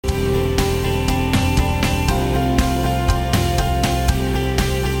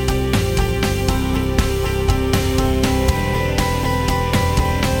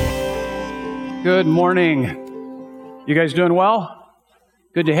Good morning. You guys doing well?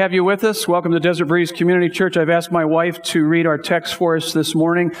 Good to have you with us. Welcome to Desert Breeze Community Church. I've asked my wife to read our text for us this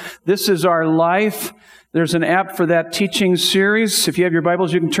morning. This is our life. There's an app for that teaching series. If you have your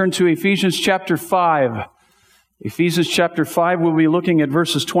Bibles, you can turn to Ephesians chapter 5. Ephesians chapter 5, we'll be looking at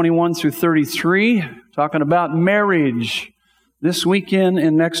verses 21 through 33, talking about marriage this weekend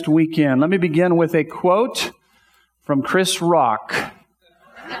and next weekend. Let me begin with a quote from Chris Rock.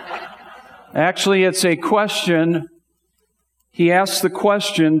 Actually, it's a question. He asks the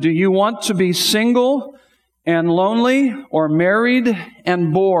question, do you want to be single and lonely or married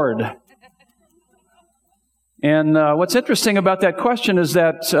and bored? And what's interesting about that question is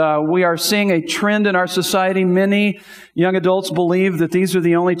that we are seeing a trend in our society. Many young adults believe that these are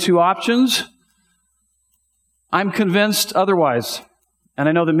the only two options. I'm convinced otherwise, and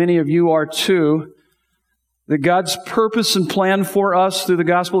I know that many of you are too, that God's purpose and plan for us through the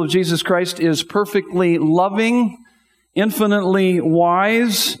gospel of Jesus Christ is perfectly loving, infinitely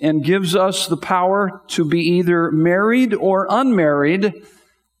wise, and gives us the power to be either married or unmarried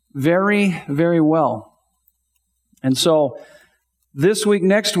very, very well. And so this week,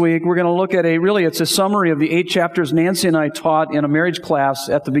 next week, we're going to look at it's a summary of the 8 chapters Nancy and I taught in a marriage class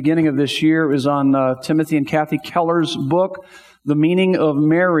at the beginning of this year. It was on Timothy and Kathy Keller's book, The Meaning of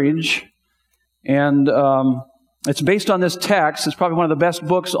Marriage. And it's based on this text. It's probably one of the best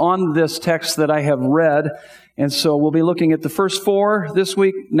books on this text that I have read. And so we'll be looking at the first 4 this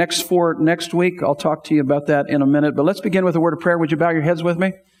week, next 4 next week. I'll talk to you about that in a minute. But let's begin with a word of prayer. Would you bow your heads with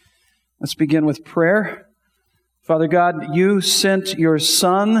me? Let's begin with prayer. Father God, you sent your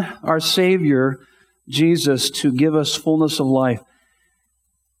Son, our Savior, Jesus, to give us fullness of life.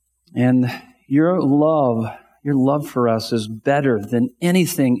 And your love for us is better than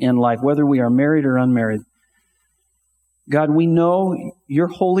anything in life, whether we are married or unmarried. God, we know your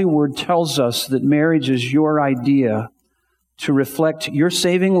holy word tells us that marriage is your idea to reflect your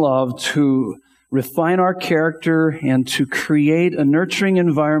saving love, to refine our character, and to create a nurturing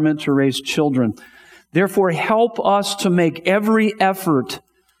environment to raise children. Therefore, help us to make every effort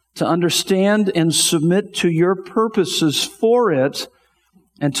to understand and submit to your purposes for it,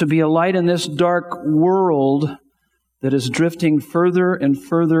 and to be a light in this dark world that is drifting further and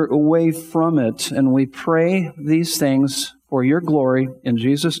further away from it. And we pray these things for your glory in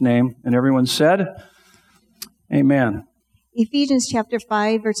Jesus' name. And everyone said, amen. Ephesians chapter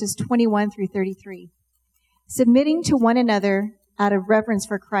 5, verses 21 through 33. Submitting to one another out of reverence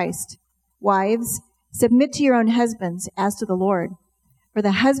for Christ. Wives, submit to your own husbands as to the Lord. For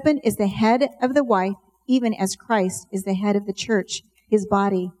the husband is the head of the wife, even as Christ is the head of the church, his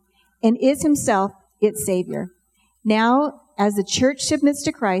body, and is himself its Savior. Now, as the church submits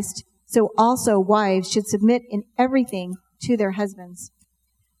to Christ, so also wives should submit in everything to their husbands.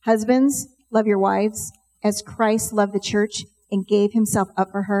 Husbands, love your wives, as Christ loved the church and gave himself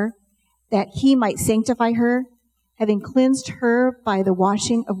up for her, that he might sanctify her, having cleansed her by the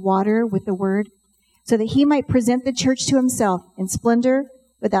washing of water with the word, so that he might present the church to himself in splendor,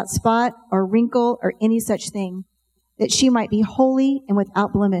 without spot or wrinkle or any such thing, that she might be holy and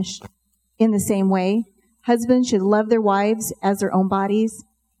without blemish. In the same way, husbands should love their wives as their own bodies.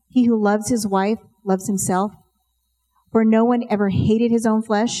 He who loves his wife loves himself. For no one ever hated his own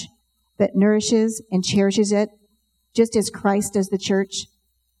flesh, but nourishes and cherishes it, just as Christ does the church,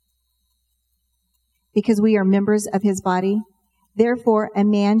 because we are members of his body. Therefore, a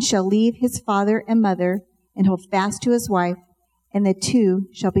man shall leave his father and mother and hold fast to his wife, and the two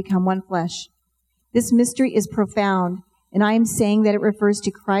shall become one flesh. This mystery is profound, and I am saying that it refers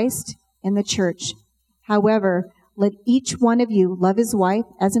to Christ and the church. However, let each one of you love his wife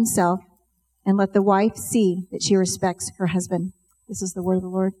as himself, and let the wife see that she respects her husband. This is the word of the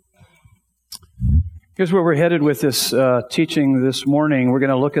Lord. Here's where we're headed with this teaching this morning. We're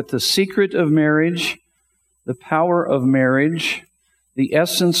going to look at the secret of marriage, the power of marriage, the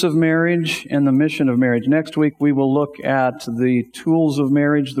essence of marriage, and the mission of marriage. Next week, we will look at the tools of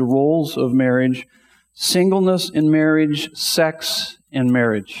marriage, the roles of marriage, singleness in marriage, sex in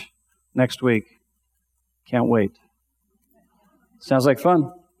marriage. Next week. Can't wait. Sounds like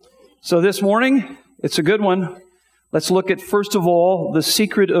fun. So this morning, it's a good one. Let's look at, first of all, the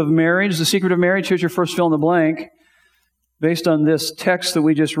secret of marriage. The secret of marriage, here's your first fill in the blank. Based on this text that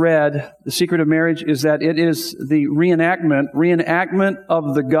we just read, the secret of marriage is that it is the reenactment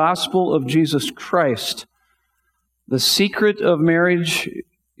of the gospel of Jesus Christ. The secret of marriage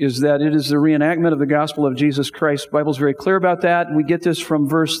is that it is the reenactment of the gospel of Jesus Christ. The Bible's very clear about that. We get this from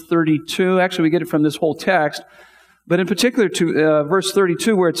verse 32. Actually, we get it from this whole text. But in particular to verse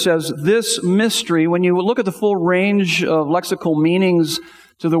 32, where it says, this mystery, when you look at the full range of lexical meanings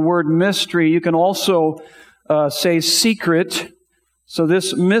to the word mystery. You can also say secret. So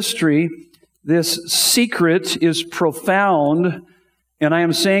this mystery, this secret is profound, and I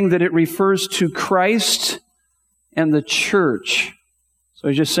am saying that it refers to Christ and the church. So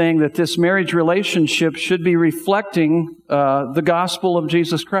he's just saying that this marriage relationship should be reflecting the gospel of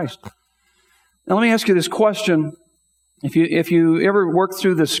Jesus Christ. Now let me ask you this question. If you ever work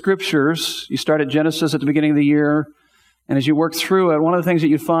through the scriptures, you start at Genesis at the beginning of the year, and as you work through it, one of the things that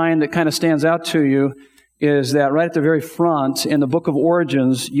you find that kind of stands out to you is that right at the very front in the book of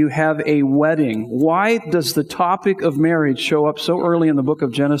Origins, you have a wedding. Why does the topic of marriage show up so early in the book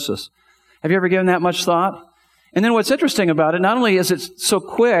of Genesis? Have you ever given that much thought? And then what's interesting about it, not only is it so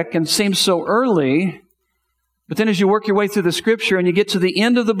quick and seems so early, but then as you work your way through the scripture and you get to the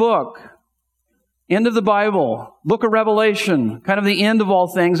end of the book, end of the Bible, book of Revelation, kind of the end of all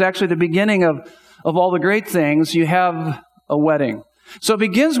things, actually the beginning of all the great things, you have a wedding. So it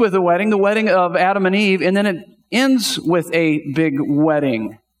begins with a wedding, the wedding of Adam and Eve, and then it ends with a big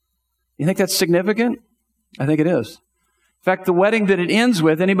wedding. You think that's significant? I think it is. In fact, the wedding that it ends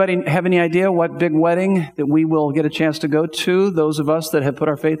with, anybody have any idea what big wedding that we will get a chance to go to? Those of us that have put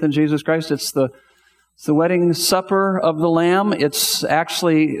our faith in Jesus Christ, it's the wedding supper of the Lamb. It's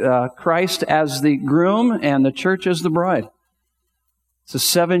actually Christ as the groom and the church as the bride. It's a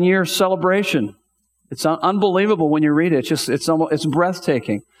 7-year celebration. It's unbelievable when you read it. It's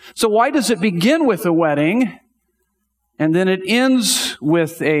breathtaking. So why does it begin with a wedding and then it ends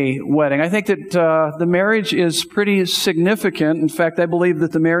with a wedding? I think that the marriage is pretty significant. In fact, I believe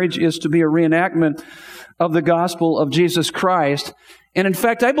that the marriage is to be a reenactment of the gospel of Jesus Christ. And in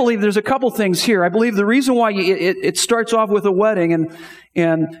fact, I believe there's a couple things here. I believe the reason why it starts off with a wedding, and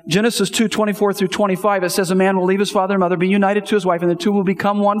in Genesis 2:24 through 25, it says, a man will leave his father and mother, be united to his wife, and the two will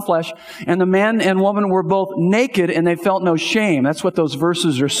become one flesh. And the man and woman were both naked, and they felt no shame. That's what those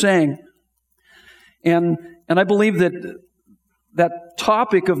verses are saying. And I believe that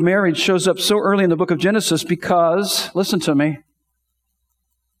topic of marriage shows up so early in the book of Genesis because, listen to me,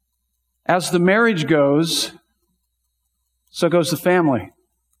 as the marriage goes, so goes the family.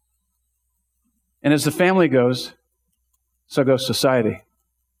 And as the family goes, so goes society.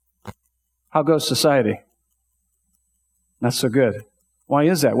 How goes society? Not so good. Why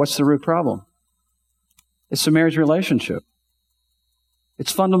is that? What's the root problem? It's the marriage relationship.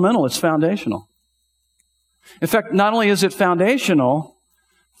 It's fundamental. It's foundational. In fact, not only is it fundamental,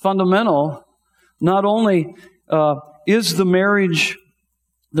 not only is the marriage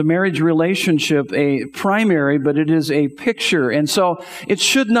relationship a primary, but it is a picture. And so it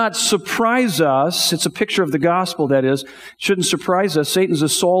should not surprise us. It's a picture of the gospel, that is. It shouldn't surprise us. Satan's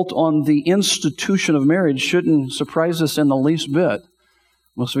assault on the institution of marriage shouldn't surprise us in the least bit.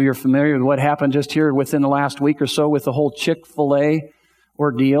 Most of you are familiar with what happened just here within the last week or so with the whole Chick-fil-A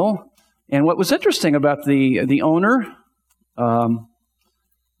ordeal. And what was interesting about the owner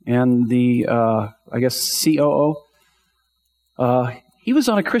and the, I guess, COO, he was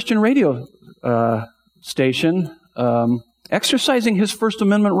on a Christian radio station exercising his First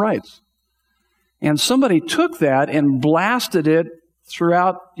Amendment rights. And somebody took that and blasted it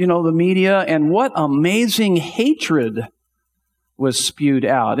throughout, the media, and what amazing hatred was spewed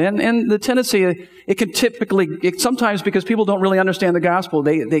out. And the tendency, it can sometimes because people don't really understand the gospel,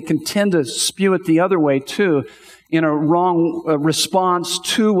 they can tend to spew it the other way too, in a wrong response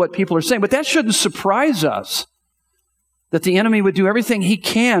to what people are saying. But that shouldn't surprise us, that the enemy would do everything he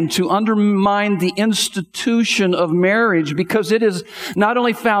can to undermine the institution of marriage, because it is not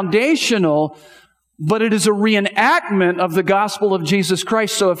only foundational, but it is a reenactment of the gospel of Jesus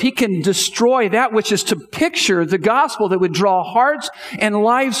Christ. So if he can destroy that which is to picture the gospel that would draw hearts and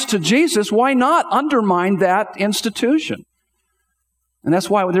lives to Jesus, why not undermine that institution? And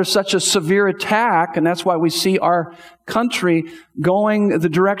that's why there's such a severe attack, and that's why we see our country going the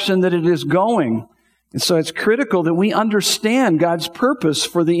direction that it is going. And so it's critical that we understand God's purpose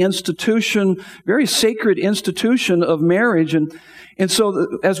for the institution, very sacred institution of marriage. And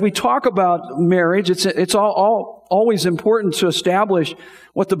so as we talk about marriage, it's always important to establish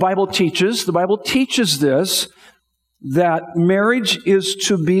what the Bible teaches. The Bible teaches this, that marriage is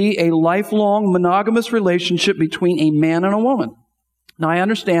to be a lifelong monogamous relationship between a man and a woman. Now, I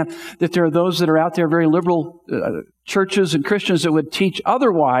understand that there are those that are out there, very liberal churches and Christians, that would teach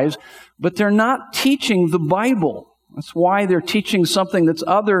otherwise, but they're not teaching the Bible. That's why they're teaching something that's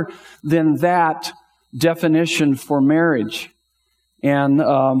other than that definition for marriage. And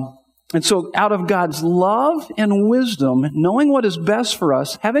so out of God's love and wisdom, knowing what is best for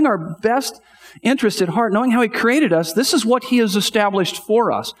us, having our best interest at heart, knowing how He created us, this is what He has established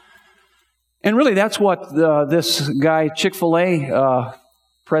for us. And really, that's what this guy, Chick-fil-A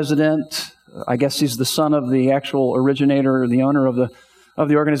president. I guess he's the son of the actual originator or the owner of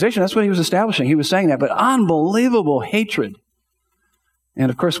the organization. That's what he was establishing. He was saying that, but unbelievable hatred. And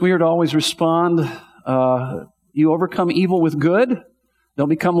of course, we are to always respond, you overcome evil with good. Don't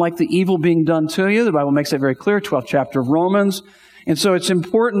become like the evil being done to you. The Bible makes that very clear, 12th chapter of Romans. And so it's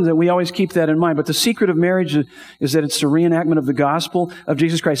important that we always keep that in mind. But the secret of marriage is that it's the reenactment of the gospel of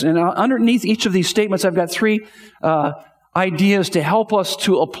Jesus Christ. And underneath each of these statements, I've got three ideas to help us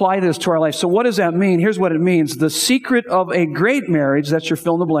to apply this to our life. So what does that mean? Here's what it means. The secret of a great marriage, that's your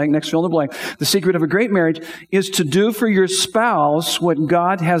fill in the blank, next fill in the blank. The secret of a great marriage is to do for your spouse what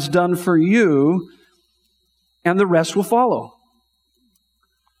God has done for you, and the rest will follow.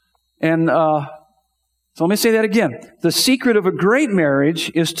 And so let me say that again. The secret of a great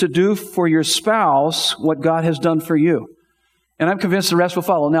marriage is to do for your spouse what God has done for you. And I'm convinced the rest will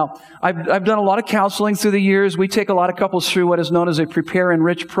follow. Now, I've done a lot of counseling through the years. We take a lot of couples through what is known as a Prepare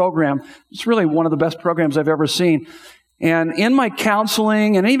Enrich program. It's really one of the best programs I've ever seen. And in my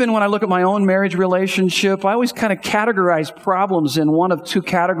counseling, and even when I look at my own marriage relationship, I always kind of categorize problems in one of two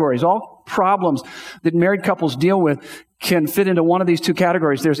categories. All problems that married couples deal with can fit into one of these two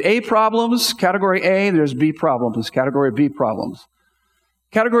categories. There's A problems, category A. There's B problems, category B problems.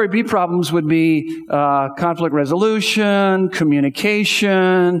 Category B problems would be conflict resolution,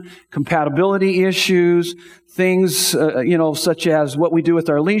 communication, compatibility issues, things, such as what we do with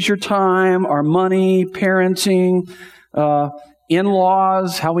our leisure time, our money, parenting,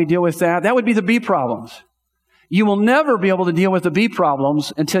 in-laws, how we deal with that. That would be the B problems. You will never be able to deal with the B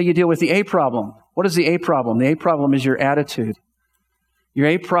problems until you deal with the A problem. What is the A problem? The A problem is your attitude. Your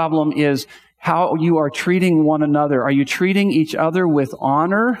A problem is how you are treating one another. Are you treating each other with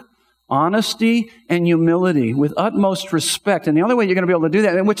honor, honesty, and humility, with utmost respect? And the only way you're going to be able to do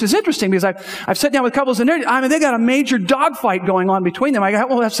that, which is interesting because I've sat down with couples and they got a major dogfight going on between them. I have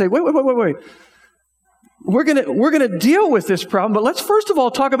to say, wait. We're going to deal with this problem, but let's first of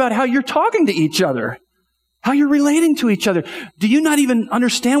all talk about how you're talking to each other. How you're relating to each other. Do you not even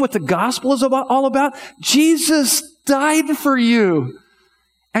understand what the gospel is all about? Jesus died for you,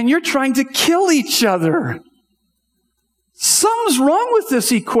 and you're trying to kill each other. Something's wrong with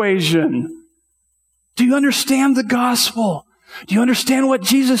this equation. Do you understand the gospel? Do you understand what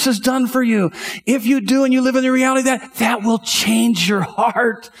Jesus has done for you? If you do and you live in the reality of that will change your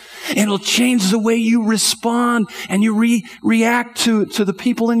heart. And it'll change the way you respond and you react to the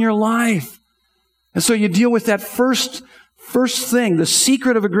people in your life. And so you deal with that first thing. The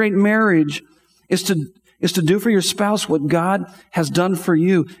secret of a great marriage is to do for your spouse what God has done for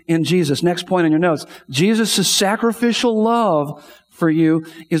you in Jesus. Next point on your notes. Jesus' sacrificial love for you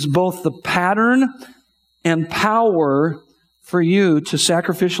is both the pattern and power for you to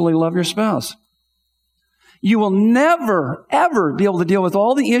sacrificially love your spouse. You will never, ever be able to deal with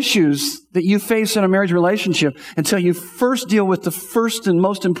all the issues that you face in a marriage relationship until you first deal with the first and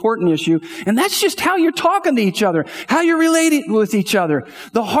most important issue. And that's just how you're talking to each other, how you're relating with each other.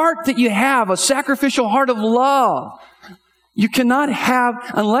 The heart that you have, a sacrificial heart of love. You cannot have,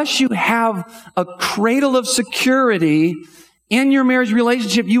 unless you have a cradle of security in your marriage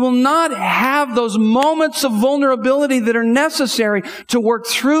relationship, you will not have those moments of vulnerability that are necessary to work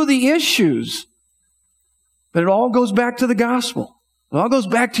through the issues. But it all goes back to the gospel. It all goes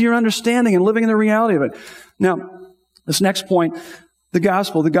back to your understanding and living in the reality of it. Now, this next point, the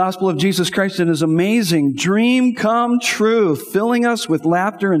gospel of Jesus Christ and His amazing dream come true, filling us with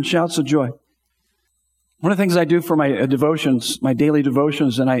laughter and shouts of joy. One of the things I do for my devotions, my daily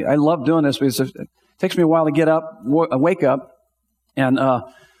devotions, and I love doing this because it takes me a while to get up, wake up, and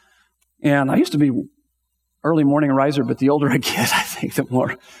I used to be early morning riser, but the older I get, I think the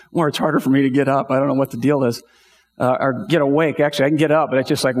more it's harder for me to get up. I don't know what the deal is. Or get awake. Actually, I can get up, but it's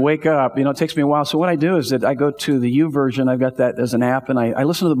just like wake up. It takes me a while. So what I do is that I go to the YouVersion. I've got that as an app, and I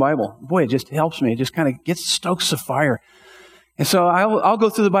listen to the Bible. Boy, it just helps me. It just kind of stokes the fire. And so I'll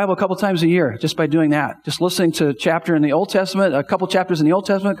go through the Bible a couple times a year just by doing that. Just listening to a chapter in the Old Testament, a couple chapters in the Old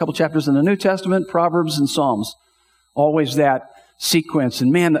Testament, a couple chapters in the New Testament, Proverbs and Psalms. Always that sequence.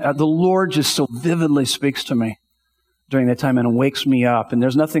 And man, the Lord just so vividly speaks to me during that time and wakes me up. And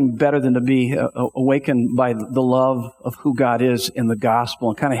there's nothing better than to be awakened by the love of who God is in the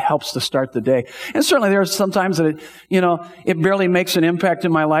gospel. It kind of helps to start the day. And certainly there are some times that it barely makes an impact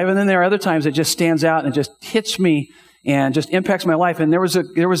in my life. And then there are other times it just stands out and it just hits me and just impacts my life. And there was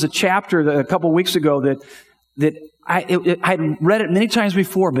a chapter a couple of weeks ago that I'd read it many times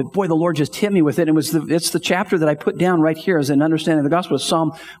before, but boy, the Lord just hit me with it. It's the chapter that I put down right here as an understanding of the gospel. It's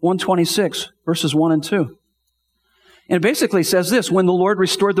Psalm 126, verses 1 and 2. And it basically says this, when the Lord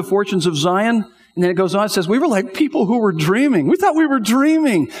restored the fortunes of Zion, and then it goes on, it says, we were like people who were dreaming. We thought we were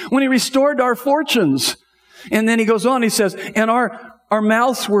dreaming when he restored our fortunes. And then he goes on, he says, and our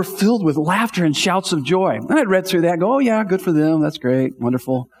mouths were filled with laughter and shouts of joy. And I'd read through that and go, oh yeah, good for them. That's great.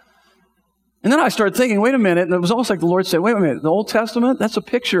 Wonderful. And then I started thinking, wait a minute. And it was almost like the Lord said, wait a minute. The Old Testament, that's a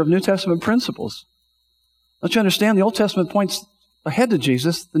picture of New Testament principles. Don't you understand? The Old Testament points ahead to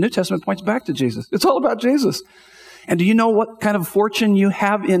Jesus. The New Testament points back to Jesus. It's all about Jesus. And do you know what kind of fortune you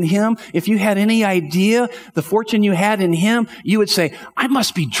have in him? If you had any idea the fortune you had in him, you would say, I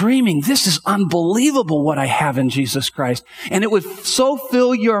must be dreaming. This is unbelievable what I have in Jesus Christ. And it would so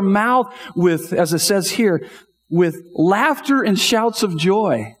fill your mouth with, as it says here, with laughter and shouts of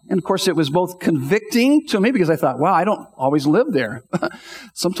joy. And of course, it was both convicting to me because I thought, wow, I don't always live there.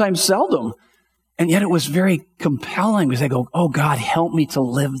 Sometimes seldom. And yet it was very compelling because I go, oh God, help me to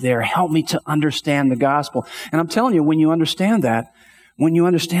live there. Help me to understand the gospel. And I'm telling you, when you understand that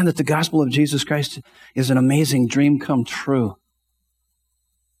the gospel of Jesus Christ is an amazing dream come true,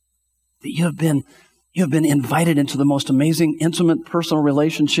 that you have been invited into the most amazing, intimate, personal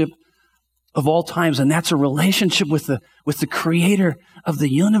relationship of all times. And that's a relationship with the creator of the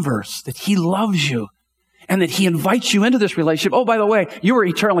universe, that he loves you and that he invites you into this relationship. Oh, by the way, you were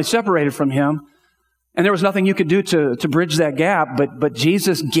eternally separated from him. And there was nothing you could do to bridge that gap, but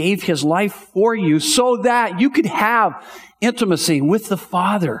Jesus gave his life for you so that you could have intimacy with the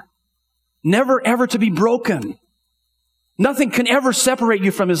Father, never ever to be broken. Nothing can ever separate you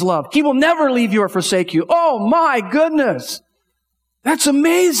from his love. He will never leave you or forsake you. Oh my goodness. That's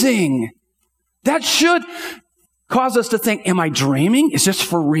amazing. That should cause us to think, am I dreaming? Is this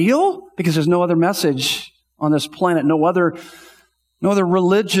for real? Because there's no other message on this planet, no other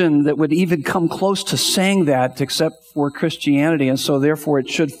religion that would even come close to saying that except for Christianity. And so therefore it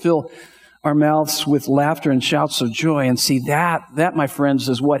should fill our mouths with laughter and shouts of joy. And see, that, my friends,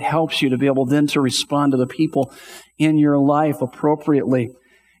 is what helps you to be able then to respond to the people in your life appropriately.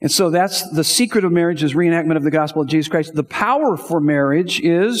 And so that's the secret of marriage, is reenactment of the gospel of Jesus Christ. The power for marriage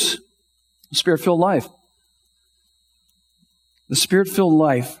is Spirit-filled life. The Spirit-filled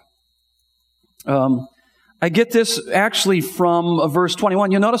life. I get this actually from verse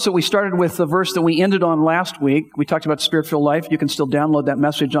 21. You'll notice that we started with the verse that we ended on last week. We talked about Spirit-filled life. You can still download that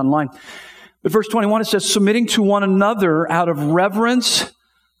message online. But verse 21, it says, submitting to one another out of reverence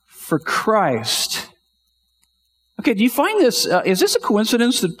for Christ. Okay, do you find this, is this a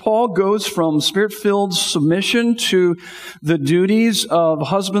coincidence that Paul goes from Spirit-filled submission to the duties of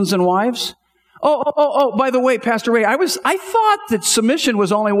husbands and wives? Oh, by the way, Pastor Ray, I thought that submission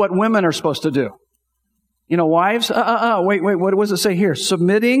was only what women are supposed to do. You know, wives, wait, what does it say here?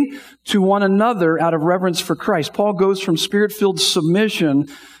 Submitting to one another out of reverence for Christ. Paul goes from Spirit-filled submission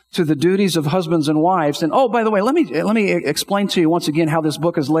to the duties of husbands and wives. And oh, by the way, let me explain to you once again how this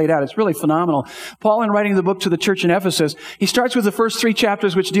book is laid out. It's really phenomenal. Paul, in writing the book to the church in Ephesus, he starts with the first 3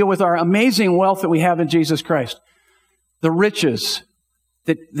 chapters which deal with our amazing wealth that we have in Jesus Christ. The riches,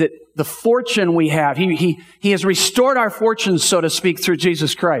 the fortune we have. He has restored our fortunes, so to speak, through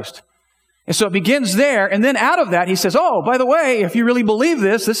Jesus Christ. And so it begins there, and then out of that, he says, oh, by the way, if you really believe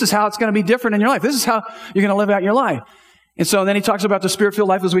this is how it's going to be different in your life. This is how you're going to live out your life. And so then he talks about the Spirit-filled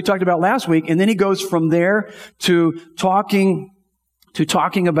life as we talked about last week, and then he goes from there to talking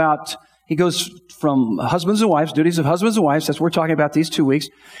about, he goes from husbands and wives, duties of husbands and wives, that's what we're talking about these 2 weeks,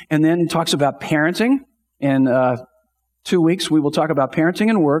 and then talks about parenting. In 2 weeks, we will talk about parenting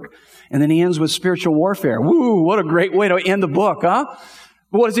and work, and then he ends with spiritual warfare. Woo, what a great way to end the book, huh?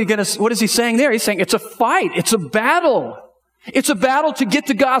 What is he saying there? He's saying it's a fight. It's a battle. It's a battle to get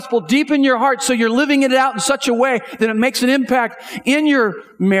the gospel deep in your heart so you're living it out in such a way that it makes an impact in your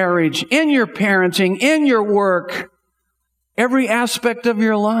marriage, in your parenting, in your work, every aspect of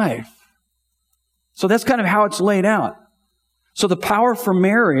your life. So that's kind of how it's laid out. So the power for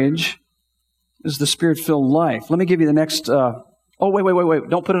marriage is the Spirit-filled life. Let me give you the next, wait.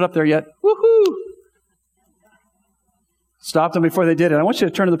 Don't put it up there yet. Woohoo! Stop them before they did it. I want you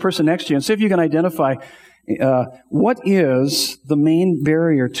to turn to the person next to you and see if you can identify what is the main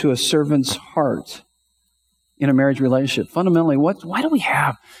barrier to a servant's heart in a marriage relationship. Fundamentally, why do we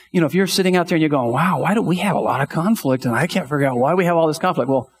have, if you're sitting out there and you're going, wow, why do we have a lot of conflict? And I can't figure out why we have all this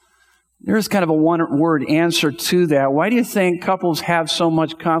conflict. Well, there's kind of a one-word answer to that. Why do you think couples have so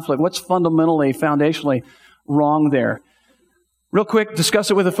much conflict? What's fundamentally, foundationally wrong there? Real quick,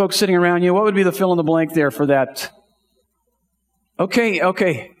 discuss it with the folks sitting around you. What would be the fill in the blank there for that?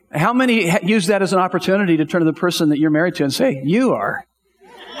 Okay. How many use that as an opportunity to turn to the person that you're married to and say, you are.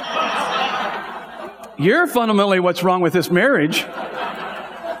 You're fundamentally what's wrong with this marriage.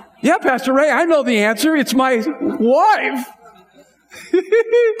 Yeah, Pastor Ray, I know the answer. It's my wife.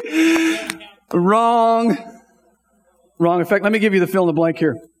 Wrong. In fact, let me give you the fill in the blank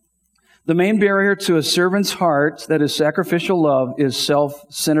here. The main barrier to a servant's heart, that is sacrificial love, is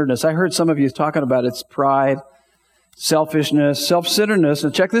self-centeredness. I heard some of you talking about it's pride, selfishness, self-centeredness.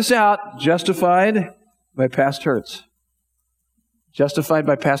 And check this out, justified by past hurts. Justified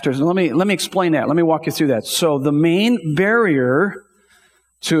by past hurts. And let me explain that. Let me walk you through that. So the main barrier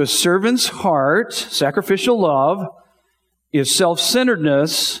to a servant's heart, sacrificial love, is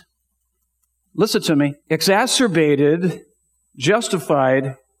self-centeredness. Listen to me. Exacerbated,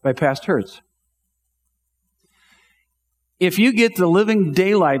 justified by past hurts. If you get the living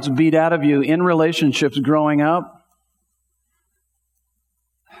daylights beat out of you in relationships growing up,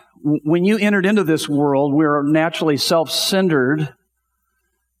 when you entered into this world, we're naturally self-centered,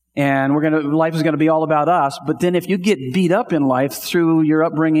 and life is going to be all about us. But then if you get beat up in life through your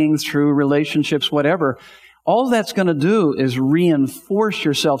upbringing, through relationships, whatever, all that's going to do is reinforce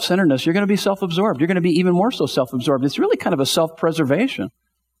your self-centeredness. You're going to be self-absorbed. You're going to be even more so self-absorbed. It's really kind of a self-preservation.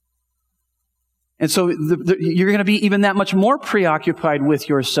 And so you're going to be even that much more preoccupied with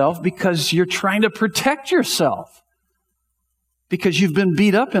yourself because you're trying to protect yourself because you've been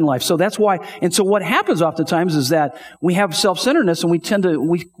beat up in life. So that's why. And so what happens oftentimes is that we have self-centeredness, and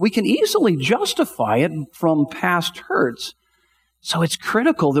we can easily justify it from past hurts. So it's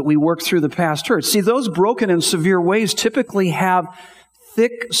critical that we work through the past hurts. See, those broken in severe ways typically have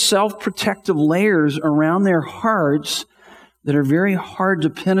thick self-protective layers around their hearts that are very hard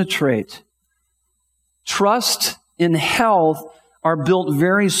to penetrate. Trust and health are built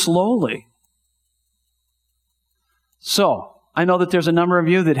very slowly. So, I know that there's a number of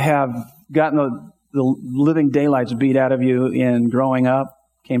you that have gotten the living daylights beat out of you in growing up,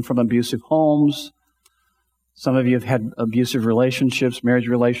 came from abusive homes. Some of you have had abusive relationships, marriage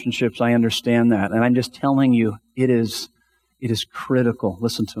relationships. I understand that. And I'm just telling you, it is critical.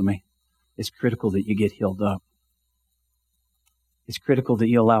 Listen to me. It's critical that you get healed up. It's critical that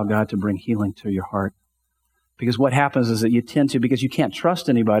you allow God to bring healing to your heart. Because what happens is that you tend to, because you can't trust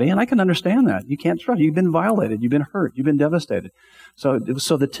anybody, and I can understand that. You can't trust. You've been violated. You've been hurt. You've been devastated. So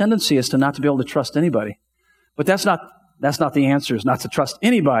the tendency is to not to be able to trust anybody. But that's not the answer, is not to trust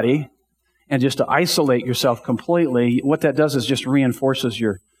anybody and just to isolate yourself completely. What that does is just reinforces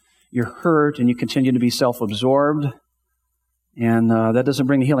your hurt, and you continue to be self-absorbed. And that doesn't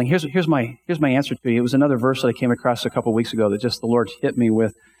bring the healing. Here's my answer to you. It was another verse that I came across a couple weeks ago that just the Lord hit me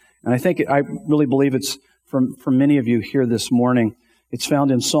with. And I really believe it's for many of you here this morning. It's found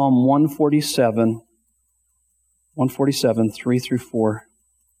in Psalm 147, 3 through 4.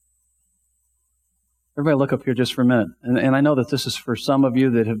 Everybody look up here just for a minute. And I know that this is for some of you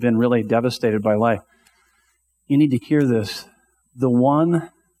that have been really devastated by life. You need to hear this. The one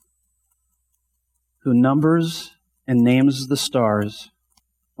who numbers and names the stars,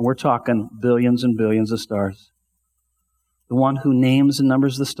 and we're talking billions and billions of stars. The one who names and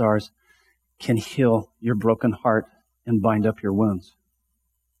numbers the stars can heal your broken heart and bind up your wounds.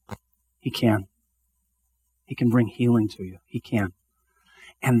 He can. He can bring healing to you. He can.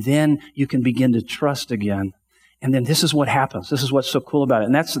 And then you can begin to trust again. And then this is what happens. This is what's so cool about it.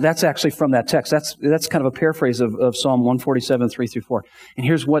 And that's actually from that text. That's kind of a paraphrase of Psalm 147, 3 through 4. And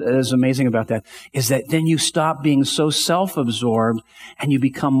here's what is amazing about that, is that then you stop being so self-absorbed and you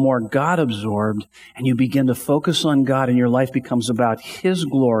become more God-absorbed, and you begin to focus on God, and your life becomes about His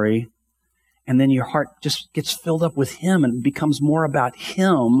glory. And then your heart just gets filled up with Him and becomes more about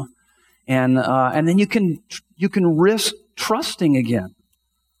Him. And then you can risk trusting again.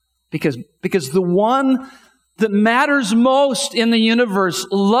 Because the one that matters most in the universe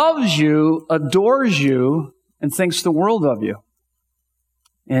loves you, adores you, and thinks the world of you.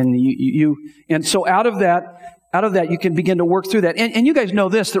 And so out of that you can begin to work through that. And you guys know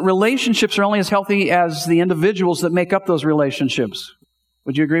this, that relationships are only as healthy as the individuals that make up those relationships.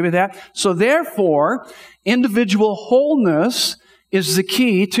 Would you agree with that? So therefore, individual wholeness is the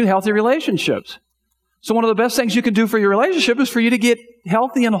key to healthy relationships. So one of the best things you can do for your relationship is for you to get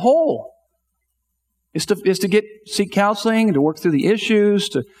healthy and whole. Is to seek counseling and to work through the issues,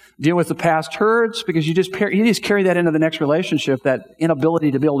 to deal with the past hurts, because you just carry that into the next relationship, that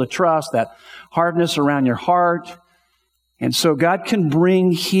inability to be able to trust, that hardness around your heart. And so God can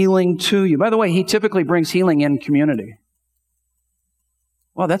bring healing to you. By the way, He typically brings healing in community.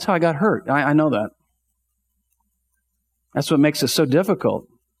 Well, that's how I got hurt. I know that. That's what makes it so difficult.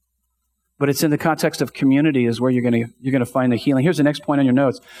 But it's in the context of community is where you're going to find the healing. Here's the next point on your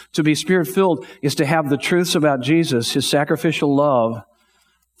notes. To be Spirit-filled is to have the truths about Jesus, His sacrificial love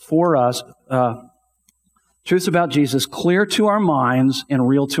for us, Truths about Jesus clear to our minds and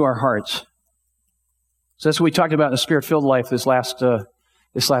real to our hearts. So that's what we talked about in the Spirit-filled life this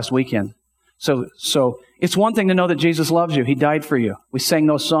last weekend. So it's one thing to know that Jesus loves you. He died for you. We sang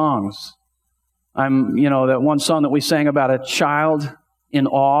those songs. That one song that we sang about a child in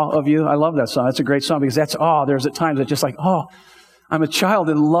awe of you. I love that song. That's a great song because that's awe. There's at times that just like, I'm a child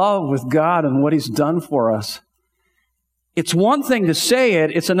in love with God and what He's done for us. It's one thing to say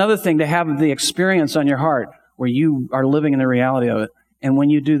it. It's another thing to have the experience on your heart where you are living in the reality of it. And when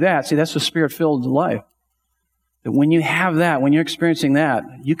you do that, see, that's the Spirit-filled life. That when you have that, when you're experiencing that,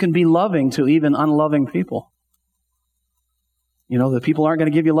 you can be loving to even unloving people. The people aren't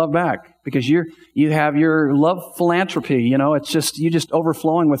going to give you love back because you have your love philanthropy. It's just, you just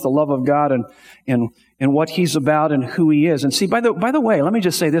overflowing with the love of God and what He's about and who He is. And see, by the way, let me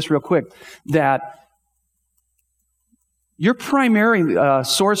just say this real quick, that your primary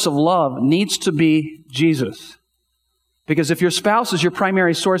source of love needs to be Jesus. Because if your spouse is your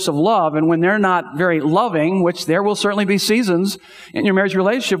primary source of love, and when they're not very loving, which there will certainly be seasons in your marriage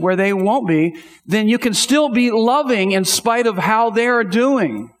relationship where they won't be, then you can still be loving in spite of how they're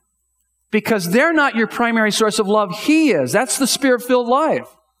doing. Because they're not your primary source of love. He is. That's the Spirit-filled life.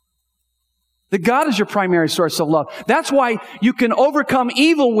 That God is your primary source of love. That's why you can overcome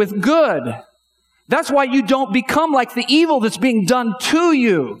evil with good. That's why you don't become like the evil that's being done to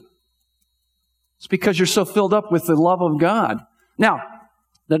you. It's because you're so filled up with the love of God. Now,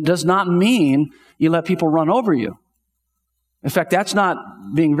 that does not mean you let people run over you. In fact, that's not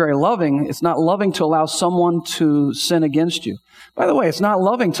being very loving. It's not loving to allow someone to sin against you. By the way, it's not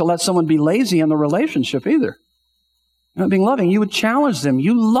loving to let someone be lazy in the relationship either. You're not being loving. You would challenge them.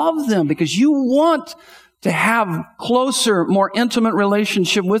 You love them because you want to have closer, more intimate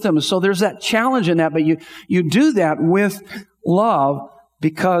relationship with them. So there's that challenge in that, but you do that with love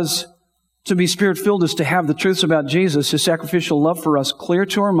because to be Spirit-filled is to have the truths about Jesus, His sacrificial love for us, clear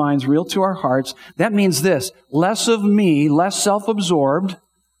to our minds, real to our hearts. That means this, less of me, less self-absorbed,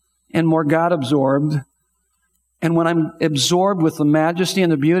 and more God-absorbed. And when I'm absorbed with the majesty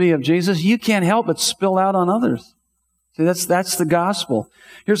and the beauty of Jesus, you can't help but spill out on others. See, that's the gospel.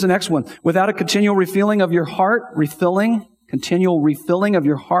 Here's the next one. Without a continual refilling of your heart, continual refilling of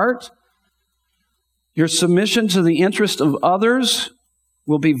your heart, your submission to the interest of others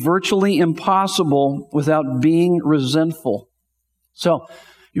will be virtually impossible without being resentful. So,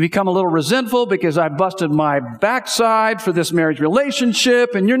 you become a little resentful because I busted my backside for this marriage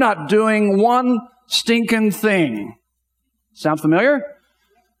relationship and you're not doing one stinking thing. Sound familiar?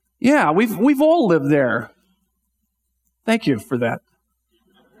 Yeah, we've all lived there. Thank you for that.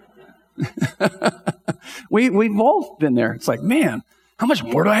 We've all been there. It's like, man, how much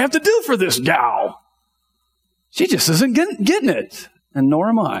more do I have to do for this gal? She just isn't getting it. And nor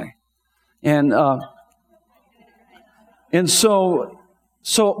am I. And so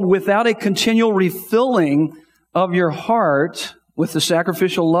without a continual refilling of your heart with the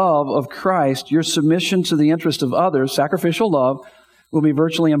sacrificial love of Christ, your submission to the interest of others, sacrificial love, will be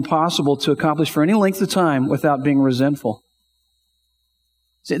virtually impossible to accomplish for any length of time without being resentful.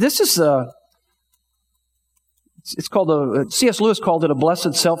 See, this is it's called C.S. Lewis called it a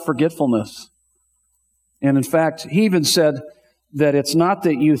blessed self-forgetfulness. And in fact, he even said that it's not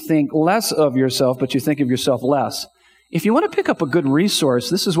that you think less of yourself, but you think of yourself less. If you want to pick up a good resource,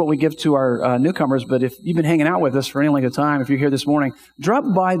 this is what we give to our newcomers, but if you've been hanging out with us for any length of time, if you're here this morning, drop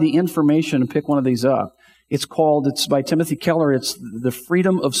by the information and pick one of these up. It's by Timothy Keller, it's The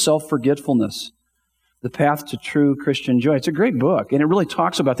Freedom of Self-Forgetfulness, The Path to True Christian Joy. It's a great book, and it really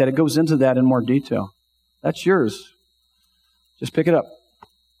talks about that. It goes into that in more detail. That's yours. Just pick it up.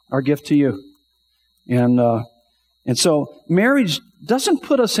 Our gift to you. And so marriage doesn't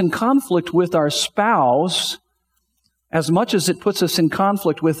put us in conflict with our spouse as much as it puts us in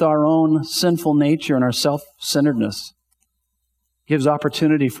conflict with our own sinful nature and our self-centeredness. It gives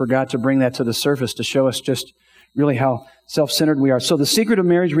opportunity for God to bring that to the surface to show us just really how self-centered we are. So the secret of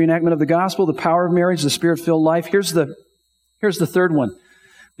marriage, reenactment of the gospel, the power of marriage, the Spirit-filled life. Here's the third one.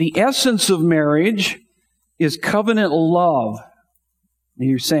 The essence of marriage is covenant love. And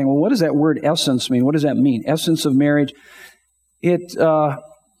you're saying, well, what does that word essence mean? What does that mean? Essence of marriage.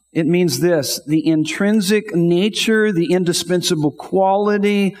 It means this, the intrinsic nature, the indispensable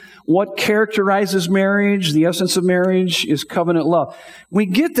quality, what characterizes marriage, the essence of marriage is covenant love. We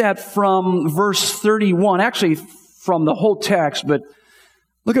get that from verse 31, actually from the whole text, but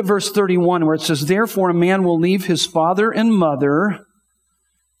look at verse 31 where it says, therefore a man will leave his father and mother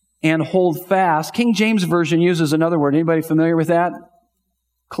and hold fast. King James Version uses another word. Anybody familiar with that?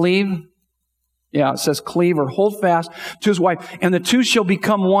 Cleave? Yeah, it says cleave or hold fast to his wife, and the two shall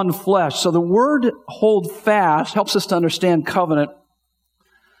become one flesh. So the word hold fast helps us to understand covenant.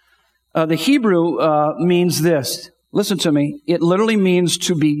 The Hebrew means this. Listen to me. It literally means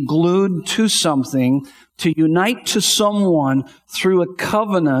to be glued to something, to unite to someone through a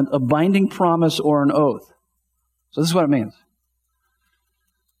covenant, a binding promise, or an oath. So this is what it means.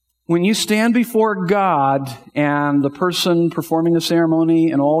 When you stand before God and the person performing the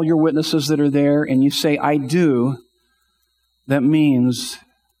ceremony and all your witnesses that are there, and you say, I do, that means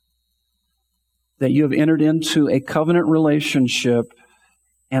that you have entered into a covenant relationship,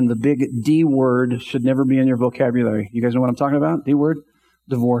 and the big D word should never be in your vocabulary. You guys know what I'm talking about? D word?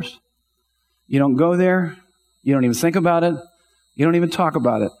 Divorce. You don't go there. You don't even think about it. You don't even talk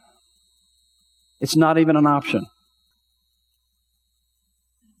about it. It's not even an option.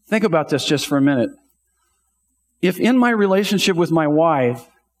 Think about this just for a minute. If in my relationship with my wife,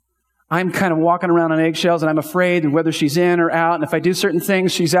 I'm kind of walking around on eggshells and I'm afraid whether she's in or out, and if I do certain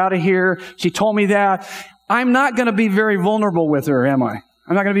things, she's out of here, she told me that, I'm not going to be very vulnerable with her, am I?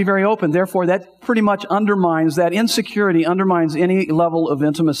 I'm not going to be very open. Therefore, that pretty much undermines, that insecurity undermines any level of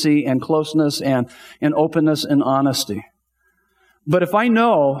intimacy and closeness and openness and honesty. But if I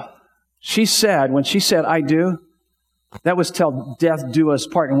know, when she said, I do, that was till death do us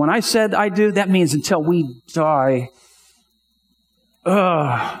part. And when I said I do, that means until we die.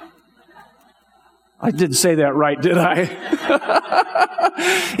 I didn't say that right, did I?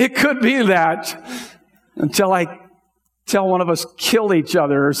 It could be that. Until one of us kill each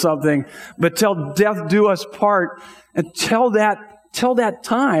other or something. But till death do us part. Until that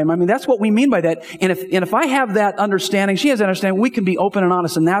time. I mean, that's what we mean by that. And if I have that understanding, she has that understanding, we can be open and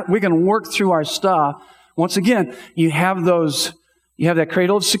honest, and that we can work through our stuff. Once again, you have that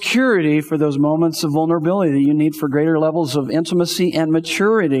cradle of security for those moments of vulnerability that you need for greater levels of intimacy and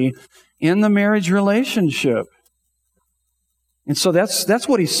maturity in the marriage relationship. And so that's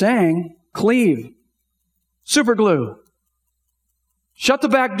what he's saying. Cleave. Super glue. Shut the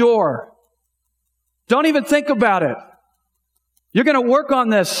back door. Don't even think about it. You're going to work on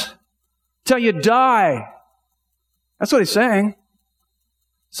this till you die. That's what he's saying.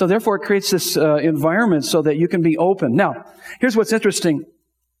 So therefore, it creates this environment so that you can be open. Now, here's what's interesting,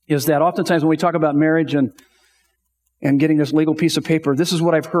 is that oftentimes when we talk about marriage and getting this legal piece of paper, this is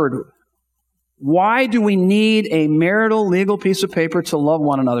what I've heard. Why do we need a marital legal piece of paper to love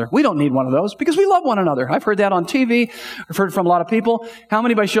one another? We don't need one of those because we love one another. I've heard that on TV. I've heard it from a lot of people. How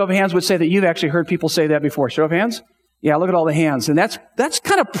many by show of hands would say that you've actually heard people say that before? Show of hands? Yeah, look at all the hands. And that's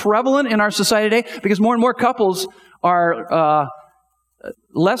kind of prevalent in our society today because more and more couples are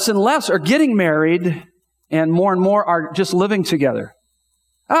less and less are getting married, and more are just living together.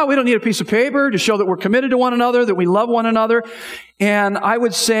 Oh, we don't need a piece of paper to show that we're committed to one another, that we love one another. And I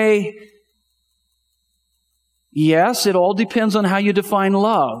would say, yes, it all depends on how you define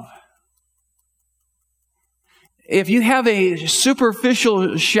love. If you have a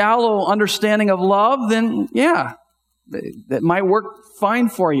superficial, shallow understanding of love, then yeah, that might work fine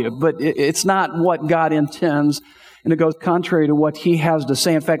for you, but it's not what God intends. And it goes contrary to what he has to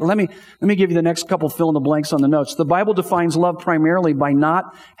say. In fact, let me give you the next couple fill in the blanks on the notes. The Bible defines love primarily by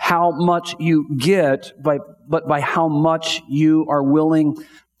not how much you get, but by how much you are willing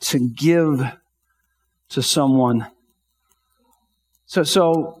to give to someone.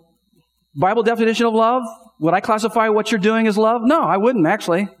 So Bible definition of love, would I classify what you're doing as love? No, I wouldn't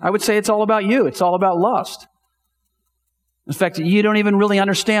actually. I would say it's all about you. It's all about lust. In fact, you don't even really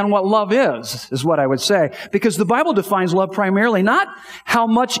understand what love is what I would say. Because the Bible defines love primarily not how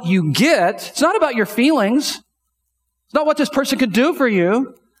much you get. It's not about your feelings. It's not what this person could do for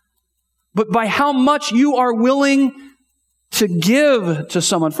you. But by how much you are willing to give to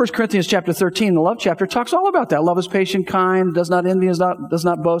someone. 1 Corinthians chapter 13, the love chapter, talks all about that. Love is patient, kind, does not envy, does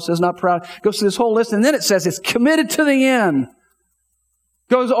not boast, is not proud. Goes through this whole list, and then it says it's committed to the end.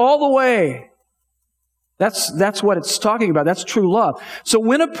 Goes all the way. That's what it's talking about. That's true love. So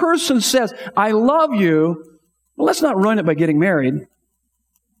when a person says, I love you, well, let's not ruin it by getting married.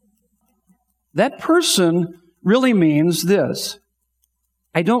 That person really means this.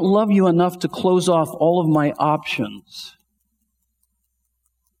 I don't love you enough to close off all of my options.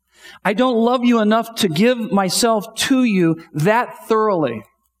 I don't love you enough to give myself to you that thoroughly.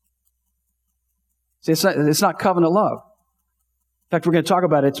 See, it's not covenant love. In fact, we're going to talk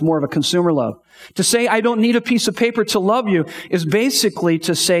about it. It's more of a consumer love. To say, I don't need a piece of paper to love you is basically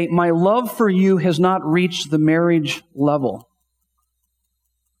to say, my love for you has not reached the marriage level.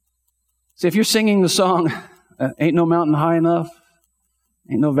 See, if you're singing the song, ain't no mountain high enough,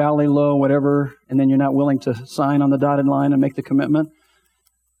 ain't no valley low, whatever, and then you're not willing to sign on the dotted line and make the commitment,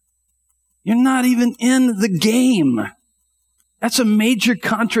 You're not even in the game. That's a major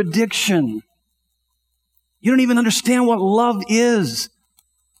contradiction. You don't even understand what love is.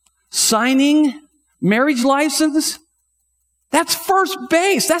 Signing marriage license, that's first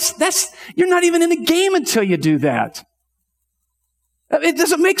base. You're not even in the game until you do that. It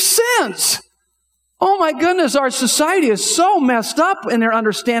doesn't make sense. Oh my goodness, our society is so messed up in their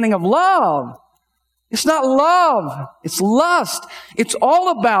understanding of love. It's not love. It's lust. It's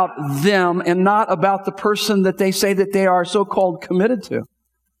all about them and not about the person that they say that they are so-called committed to.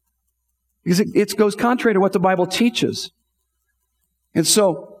 Because it goes contrary to what the Bible teaches. And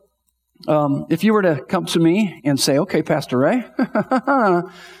so, if you were to come to me and say, okay, Pastor Ray, let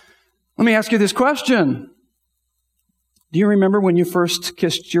me ask you this question. Do you remember when you first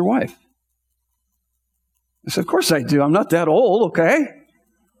kissed your wife? I said, of course I do. I'm not that old, okay?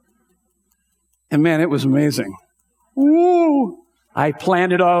 And man, it was amazing. Ooh, I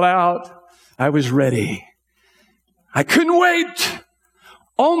planned it all out. I was ready. I couldn't wait.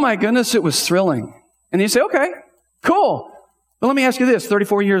 Oh my goodness, it was thrilling. And you say, okay, cool. But let me ask you this,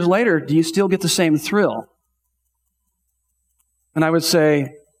 34 years later, do you still get the same thrill? And I would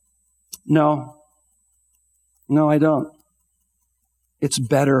say, no, I don't. It's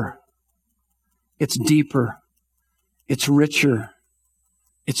better. It's deeper. It's richer.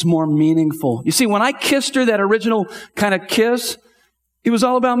 It's more meaningful. You see, when I kissed her, that original kind of kiss, it was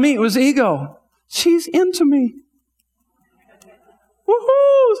all about me. It was ego. She's into me.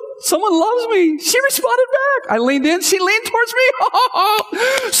 Woohoo! Someone loves me. She responded back. I leaned in. She leaned towards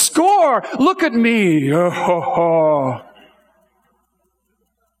me. Score! Look at me.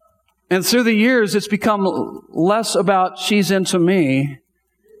 And through the years, it's become less about she's into me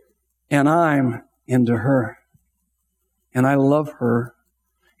and I'm into her. And I love her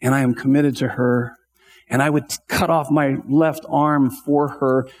and I am committed to her. And I would cut off my left arm for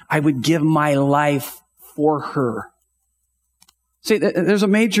her. I would give my life for her. See, there's a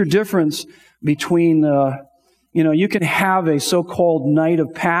major difference between, you can have a so-called night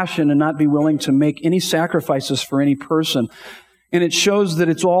of passion and not be willing to make any sacrifices for any person. And it shows that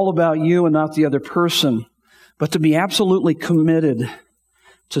it's all about you and not the other person. But to be absolutely committed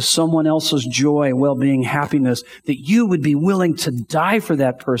to someone else's joy, well-being, happiness, that you would be willing to die for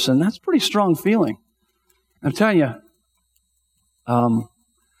that person, that's a pretty strong feeling. I'm telling you,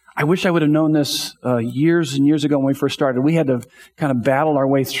 I wish I would have known this years and years ago when we first started. We had to kind of battle our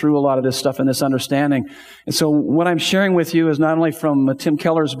way through a lot of this stuff and this understanding. And so what I'm sharing with you is not only from Tim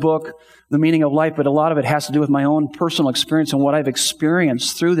Keller's book, The Meaning of Life, but a lot of it has to do with my own personal experience and what I've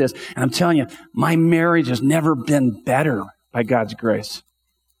experienced through this. And I'm telling you, my marriage has never been better by God's grace.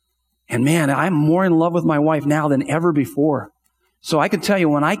 And man, I'm more in love with my wife now than ever before. So I can tell you,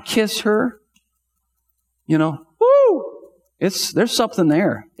 when I kiss her, there's something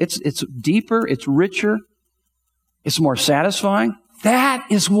there. It's deeper, it's richer, it's more satisfying. That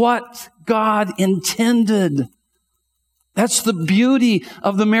is what God intended. That's the beauty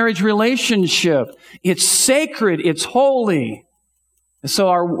of the marriage relationship. It's sacred, it's holy. And so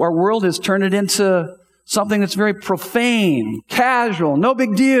our world has turned it into something that's very profane, casual, no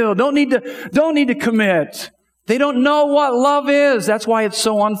big deal, don't need to commit. They don't know what love is. That's why it's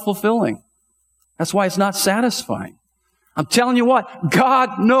so unfulfilling. That's why it's not satisfying. I'm telling you what,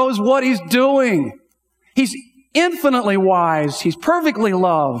 God knows what He's doing. He's infinitely wise. He's perfectly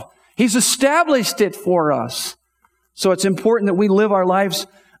loved. He's established it for us. So it's important that we live our lives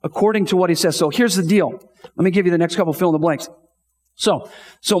according to what He says. So here's the deal. Let me give you the next couple fill in the blanks. So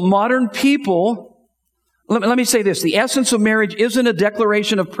modern people, let me say this. The essence of marriage isn't a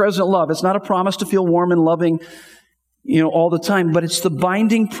declaration of present love. It's not a promise to feel warm and loving all the time, but it's the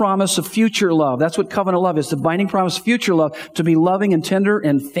binding promise of future love. That's what covenant love is, the binding promise of future love, to be loving and tender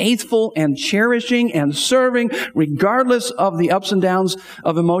and faithful and cherishing and serving regardless of the ups and downs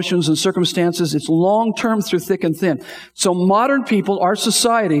of emotions and circumstances. It's long-term through thick and thin. So modern people, our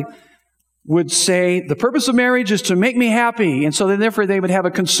society, would say the purpose of marriage is to make me happy. And so then therefore they would have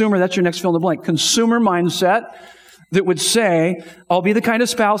a consumer, that's your next fill in the blank, consumer mindset that would say, I'll be the kind of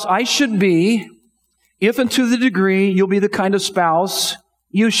spouse I should be if and to the degree you'll be the kind of spouse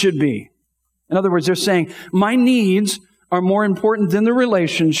you should be. In other words, they're saying, my needs are more important than the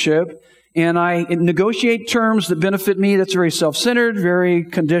relationship, and I negotiate terms that benefit me. That's very self-centered, very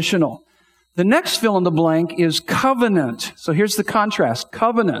conditional. The next fill in the blank is covenant. So here's the contrast.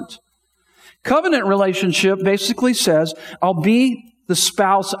 Covenant. Covenant relationship basically says, I'll be the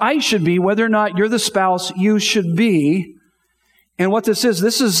spouse I should be, whether or not you're the spouse you should be. And what this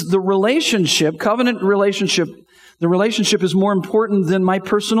is the relationship, covenant relationship. The relationship is more important than my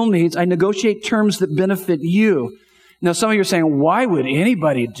personal needs. I negotiate terms that benefit you. Now, some of you are saying, why would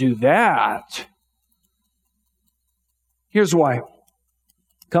anybody do that? Here's why.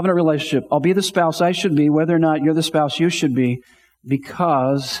 Covenant relationship. I'll be the spouse I should be, whether or not you're the spouse you should be,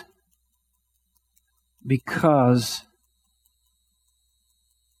 because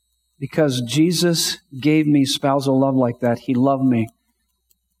Jesus gave me spousal love like that. He loved me.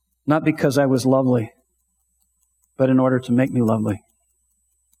 Not because I was lovely, but in order to make me lovely.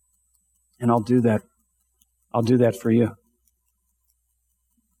 And I'll do that. I'll do that for you.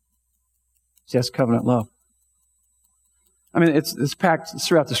 See, that's covenant love. I mean, it's packed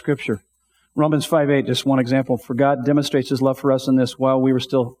throughout the Scripture. Romans 5:8, just one example. For God demonstrates His love for us in this: while we were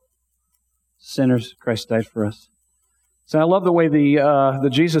still sinners, Christ died for us. So I love the way the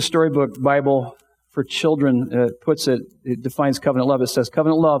Jesus Storybook Bible for children puts it. It defines covenant love. It says,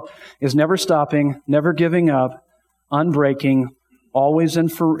 covenant love is never stopping, never giving up, unbreaking, always and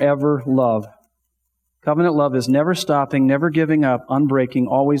forever love. Covenant love is never stopping, never giving up, unbreaking,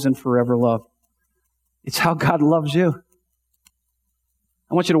 always and forever love. It's how God loves you.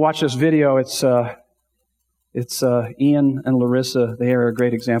 I want you to watch this video. It's Ian and Larissa. They are a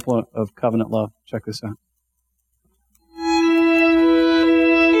great example of covenant love. Check this out.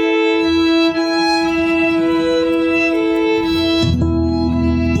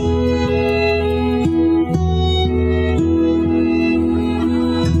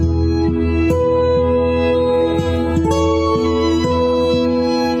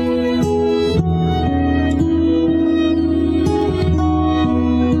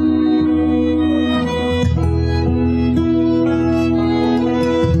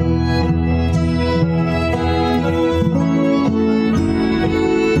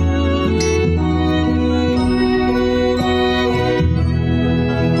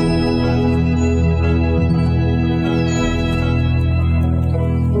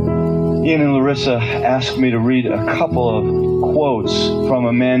 Ian and Larissa asked me to read a couple of quotes from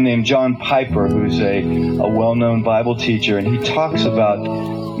a man named John Piper, who's a well-known Bible teacher, and he talks about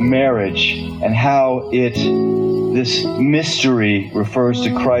marriage and how this mystery refers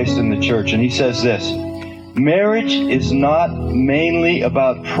to Christ and the church. And he says this: marriage is not mainly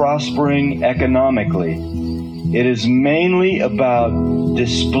about prospering economically. It is mainly about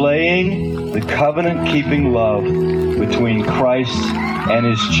displaying the covenant-keeping love between Christ and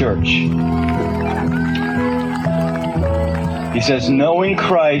His church. He says, knowing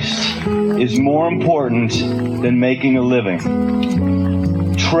Christ is more important than making a living.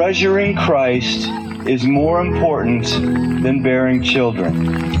 Treasuring Christ is more important than bearing children.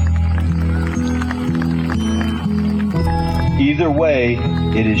 Either way,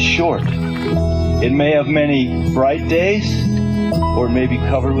 it is short. It may have many bright days, or it may be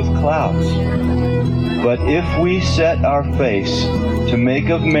covered with clouds. But if we set our face to make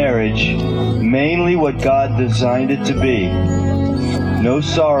of marriage mainly what God designed it to be, no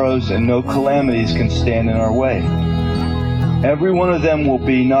sorrows and no calamities can stand in our way. Every one of them will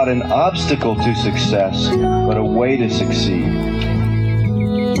be not an obstacle to success, but a way to succeed.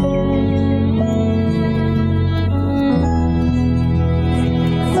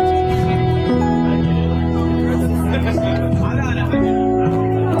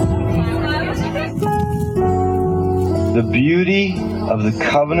 The beauty of the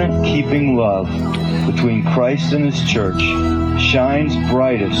covenant-keeping love between Christ and His church shines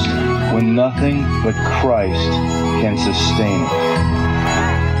brightest when nothing but Christ can sustain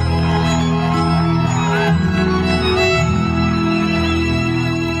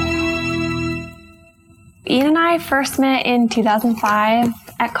it. Ian and I first met in 2005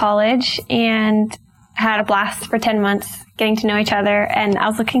 at college and had a blast for 10 months getting to know each other. And I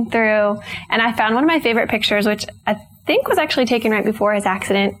was looking through and I found one of my favorite pictures, which I think was actually taken right before his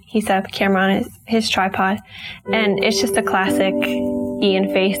accident. He set up a camera on his tripod, and it's just a classic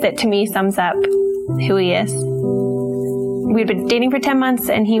Ian face that to me sums up who he is. We'd been dating for 10 months,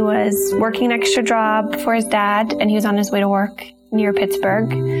 and he was working an extra job for his dad, and he was on his way to work near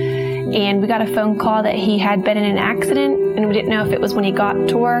Pittsburgh. And we got a phone call that he had been in an accident, and we didn't know if it was when he got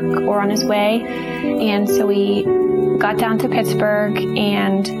to work or on his way. And so we got down to Pittsburgh,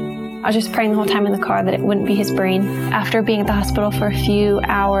 and I was just praying the whole time in the car that it wouldn't be his brain. After being at the hospital for a few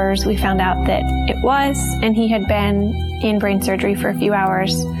hours, we found out that it was, and he had been in brain surgery for a few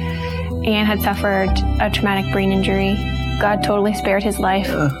hours and had suffered a traumatic brain injury. God totally spared his life.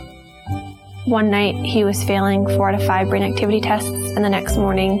 One night, he was failing 4 out of 5 brain activity tests, and the next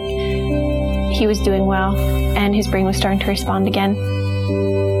morning, he was doing well, and his brain was starting to respond again.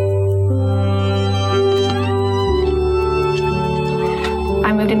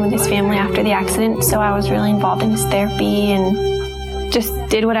 I moved in with his family after the accident, so I was really involved in his therapy and just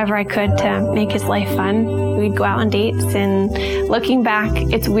did whatever I could to make his life fun. We'd go out on dates, and looking back,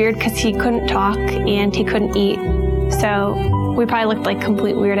 it's weird because he couldn't talk and he couldn't eat. So we probably looked like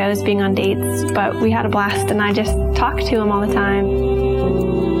complete weirdos being on dates, but we had a blast, and I just talked to him all the time.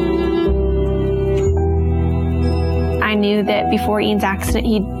 I knew that before Ian's accident,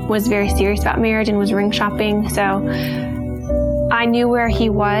 he was very serious about marriage and was ring shopping. So I knew where he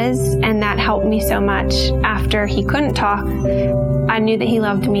was, and that helped me so much. After he couldn't talk, I knew that he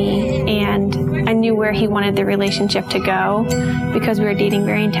loved me, and I knew where he wanted the relationship to go because we were dating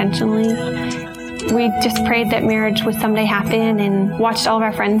very intentionally. We just prayed that marriage would someday happen and watched all of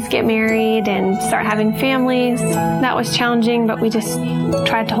our friends get married and start having families. That was challenging, but we just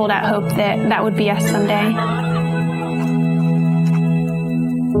tried to hold out hope that that would be us someday.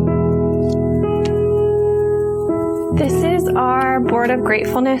 This is our board of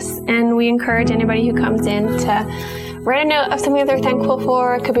gratefulness, and we encourage anybody who comes in to write a note of something that they're thankful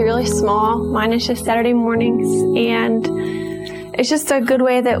for. It could be really small. Mine is just Saturday mornings, and it's just a good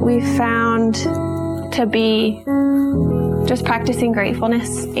way that we've found to be just practicing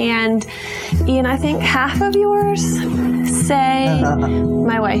gratefulness. And Ian, I think half of yours say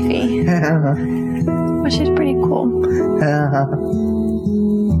my wifey, which is pretty cool.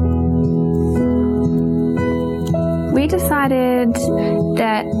 We decided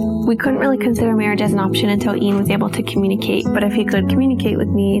that we couldn't really consider marriage as an option until Ian was able to communicate. But if he could communicate with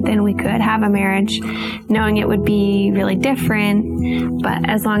me, then we could have a marriage, knowing it would be really different. But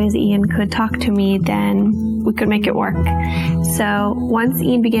as long as Ian could talk to me, then we could make it work. So once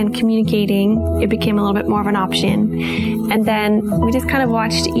Ian began communicating, it became a little bit more of an option. And then we just kind of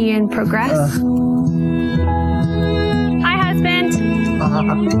watched Ian progress. Hi, husband.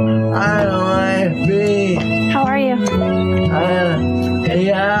 Hi, wifey. How are you?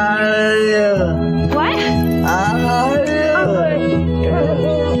 What?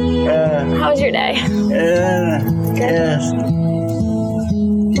 How was your day? Yes.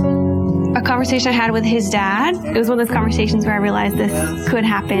 A conversation I had with his dad, it was one of those conversations where I realized this could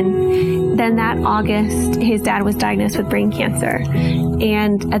happen. Then that August, his dad was diagnosed with brain cancer.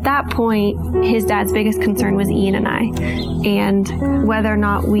 And at that point, his dad's biggest concern was Ian and I, and whether or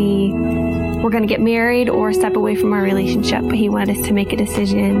not we were going to get married or step away from our relationship. But he wanted us to make a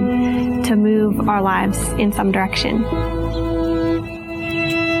decision to move our lives in some direction.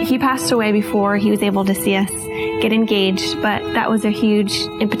 He passed away before he was able to see us get engaged, but that was a huge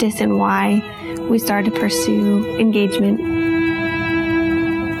impetus in why we started to pursue engagement.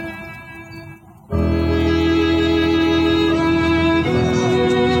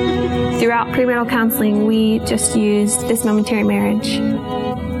 Throughout premarital counseling, we just used this momentary marriage.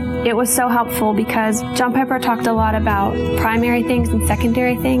 It was so helpful because John Piper talked a lot about primary things and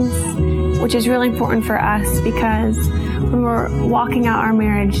secondary things, which is really important for us because when we're walking out our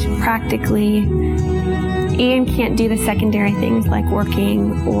marriage practically, Ian can't do the secondary things like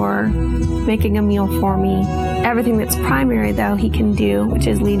working or making a meal for me. Everything that's primary, though, he can do, which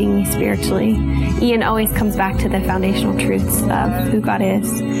is leading me spiritually. Ian always comes back to the foundational truths of who God is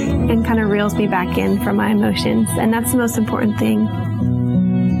and kind of reels me back in from my emotions, and that's the most important thing.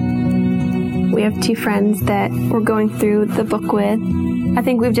 We have 2 friends that we're going through the book with. I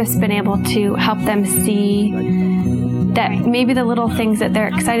think we've just been able to help them see that maybe the little things that they're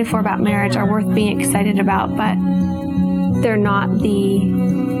excited for about marriage are worth being excited about, but they're not the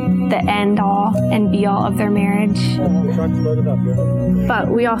end all and be all of their marriage. But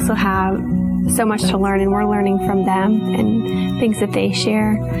we also have so much to learn, and we're learning from them and things that they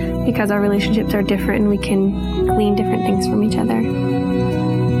share because our relationships are different and we can glean different things from each other.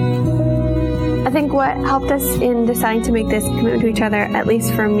 I think what helped us in deciding to make this commitment to each other, at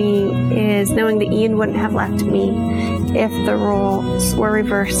least for me, is knowing that Ian wouldn't have left me if the roles were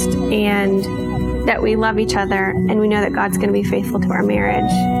reversed, and that we love each other and we know that God's going to be faithful to our marriage.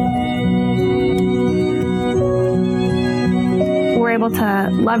 We're able to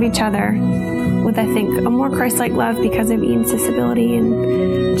love each other with, I think, a more Christ-like love because of Ian's disability,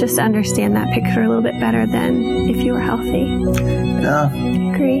 and just to understand that picture a little bit better than if you were healthy. Yeah.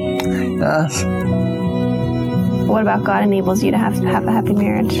 Agree? Yes. What about God enables you to have a happy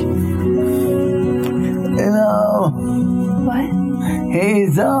marriage? You know, What?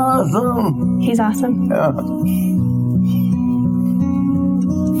 he's awesome. He's awesome. Yeah.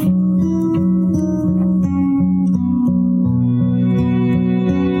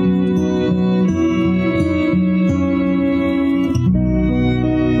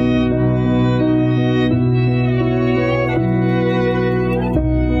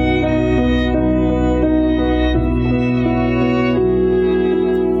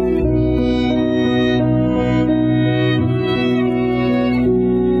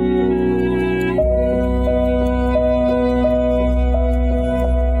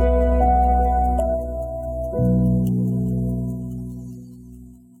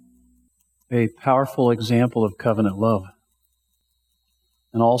 a powerful example of covenant love,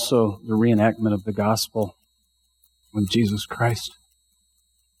 and also the reenactment of the gospel with Jesus Christ.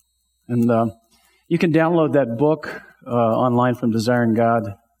 And you can download that book online from Desiring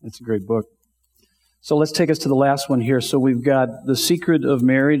God. It's a great book. So let's take us to the last one here. So we've got the secret of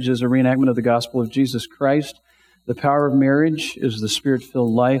marriage is a reenactment of the gospel of Jesus Christ. The power of marriage is the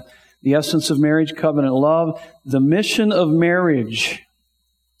Spirit-filled life. The essence of marriage, covenant love. The mission of marriage,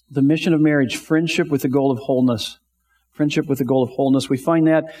 friendship with the goal of wholeness. Friendship with the goal of wholeness. We find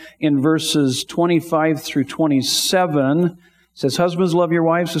that in verses 25 through 27. It says, husbands, love your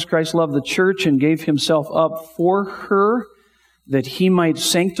wives as Christ loved the church and gave himself up for her, that he might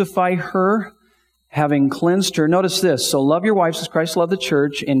sanctify her, having cleansed her. Notice this. So love your wives as Christ loved the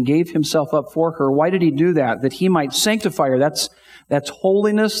church and gave himself up for her. Why did he do that? That he might sanctify her. That's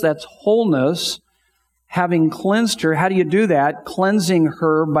holiness. That's wholeness. Having cleansed her. How do you do that? Cleansing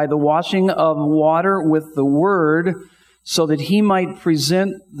her by the washing of water with the word, so that he might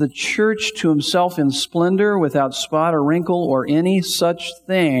present the church to himself in splendor, without spot or wrinkle or any such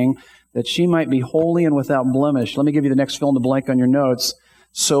thing, that she might be holy and without blemish. Let me give you the next fill in the blank on your notes.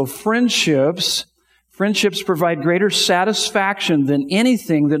 So friendships provide greater satisfaction than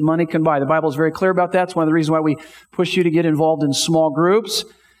anything that money can buy. The Bible is very clear about that. It's one of the reasons why we push you to get involved in small groups.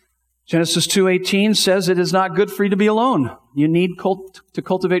 Genesis 2:18 says it is not good for you to be alone. You need to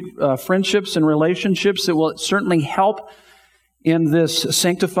cultivate friendships and relationships that will certainly help in this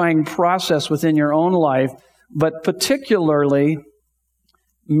sanctifying process within your own life. But particularly,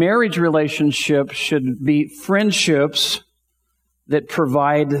 marriage relationships should be friendships that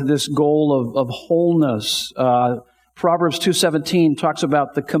provide this goal of wholeness. Proverbs 2:17 talks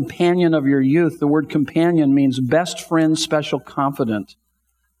about the companion of your youth. The word companion means best friend, special confidant.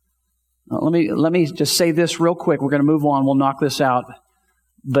 Let me just say this real quick. We're going to move on. We'll knock this out.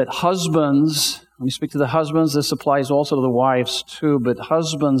 But husbands, let me speak to the husbands. This applies also to the wives too. But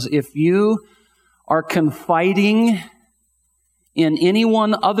husbands, if you are confiding in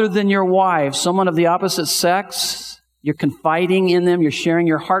anyone other than your wife, someone of the opposite sex, you're confiding in them, you're sharing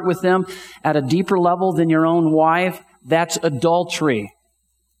your heart with them at a deeper level than your own wife, that's adultery.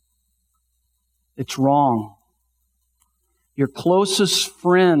 It's wrong. Your closest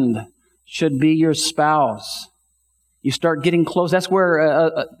friend should be your spouse. You start getting close. That's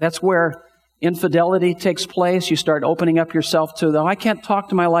where infidelity takes place. You start opening up yourself to, I can't talk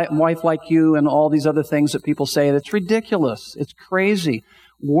to my wife like you, and all these other things that people say. That's ridiculous. It's crazy.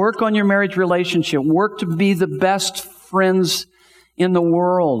 Work on your marriage relationship. Work to be the best friends in the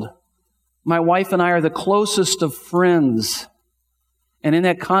world. My wife and I are the closest of friends. And in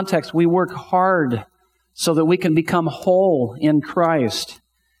that context, we work hard so that we can become whole in Christ.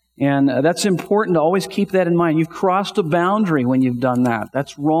 And that's important to always keep that in mind. You've crossed a boundary when you've done that.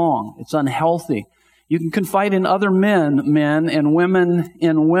 That's wrong. It's unhealthy. You can confide in other men and women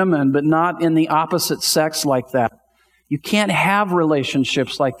in women, but not in the opposite sex like that. You can't have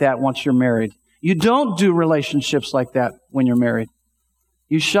relationships like that once you're married. You don't do relationships like that when you're married.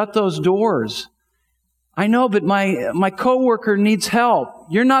 You shut those doors. I know, but my coworker needs help.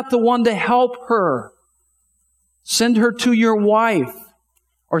 You're not the one to help her. Send her to your wife,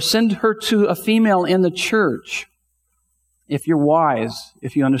 or send her to a female in the church, if you're wise,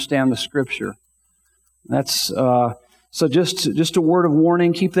 if you understand the Scripture. That's so. Just a word of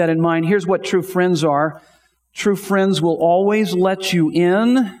warning. Keep that in mind. Here's what true friends are. True friends will always let you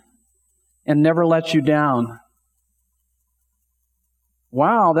in and never let you down.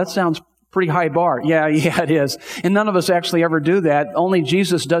 Wow, that sounds pretty high bar. Yeah, it is. And none of us actually ever do that. Only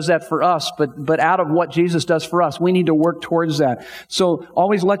Jesus does that for us. But out of what Jesus does for us, we need to work towards that. So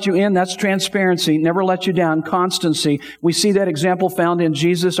always let you in. That's transparency. Never let you down. Constancy. We see that example found in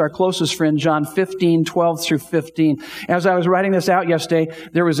Jesus, our closest friend, John 15:12 through 15. As I was writing this out yesterday,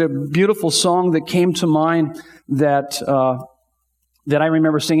 there was a beautiful song that came to mind that I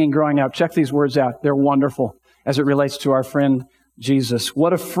remember singing growing up. Check these words out. They're wonderful as it relates to our friend Jesus.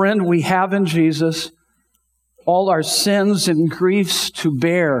 What a friend we have in Jesus, all our sins and griefs to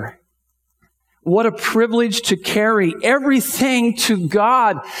bear. What a privilege to carry everything to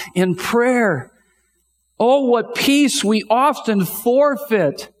God in prayer. Oh, what peace we often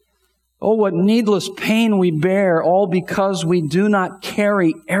forfeit. Oh, what needless pain we bear, all because we do not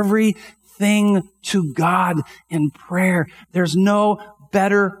carry everything to God in prayer. There's no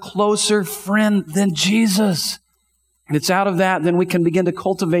better, closer friend than Jesus. And it's out of that, then we can begin to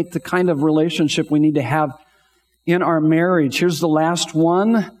cultivate the kind of relationship we need to have in our marriage. Here's the last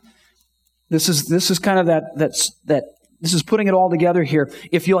one. This is kind of that This is putting it all together here.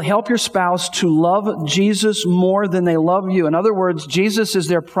 If you'll help your spouse to love Jesus more than they love you, in other words, Jesus is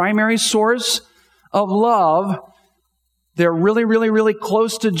their primary source of love. They're really, really, really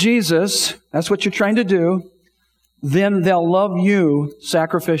close to Jesus. That's what you're trying to do. Then they'll love you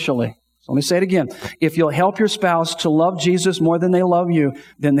sacrificially. So let me say it again. If you'll help your spouse to love Jesus more than they love you,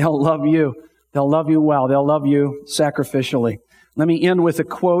 then they'll love you. They'll love you well. They'll love you sacrificially. Let me end with a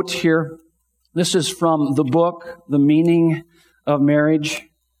quote here. This is from the book, The Meaning of Marriage,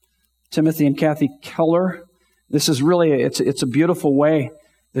 Timothy and Kathy Keller. This is really, it's a beautiful way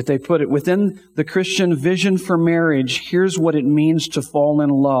that they put it. Within the Christian vision for marriage, here's what it means to fall in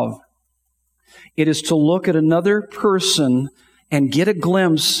love. It is to look at another person and get a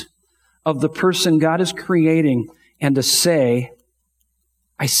glimpse of the person God is creating and to say,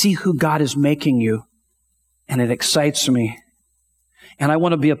 I see who God is making you, and it excites me. And I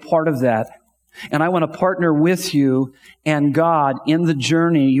want to be a part of that. And I want to partner with you and God in the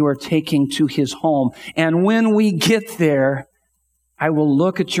journey you are taking to His home. And when we get there, I will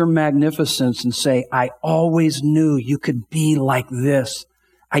look at your magnificence and say, I always knew you could be like this.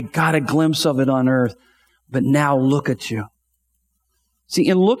 I got a glimpse of it on earth, but now look at you. See,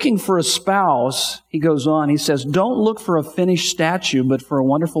 in looking for a spouse, he goes on, he says, don't look for a finished statue, but for a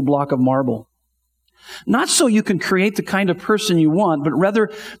wonderful block of marble. Not so you can create the kind of person you want, but rather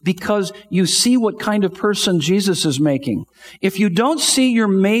because you see what kind of person Jesus is making. If you don't see your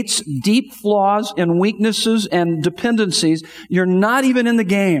mate's deep flaws and weaknesses and dependencies, you're not even in the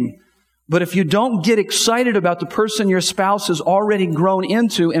game. But if you don't get excited about the person your spouse has already grown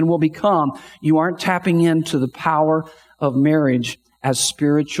into and will become, you aren't tapping into the power of marriage as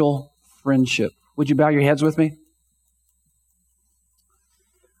spiritual friendship. Would you bow your heads with me?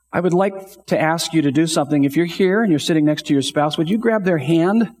 I would like to ask you to do something. If you're here and you're sitting next to your spouse, would you grab their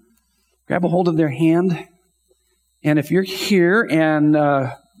hand? Grab a hold of their hand. And if you're here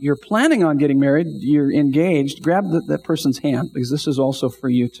and you're planning on getting married, you're engaged, grab that person's hand, because this is also for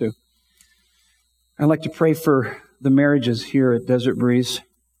you too. I'd like to pray for the marriages here at Desert Breeze.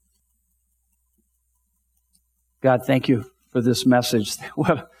 God, thank you for this message.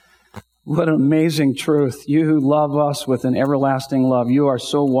 What an amazing truth. You who love us with an everlasting love. You are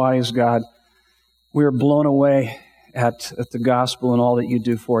so wise, God. We are blown away at the gospel and all that you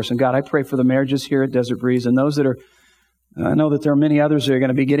do for us. And God, I pray for the marriages here at Desert Breeze and those that are, I know that there are many others that are going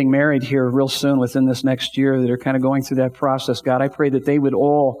to be getting married here real soon within this next year that are kind of going through that process. God, I pray that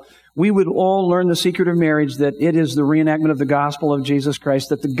we would all learn the secret of marriage, that it is the reenactment of the gospel of Jesus Christ,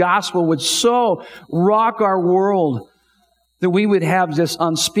 that the gospel would so rock our world that we would have this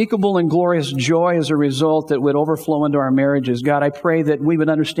unspeakable and glorious joy as a result that would overflow into our marriages. God, I pray that we would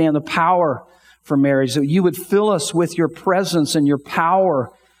understand the power for marriage, that you would fill us with your presence and your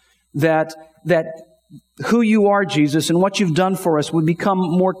power, that who you are, Jesus, and what you've done for us would become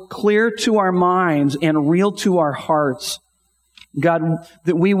more clear to our minds and real to our hearts. God,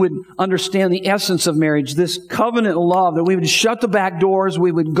 that we would understand the essence of marriage, this covenant love, that we would shut the back doors,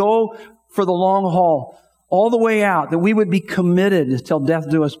 we would go for the long haul, all the way out, that we would be committed till death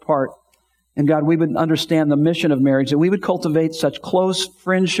do us part. And God, we would understand the mission of marriage, that we would cultivate such close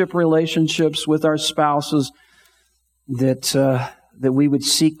friendship relationships with our spouses that we would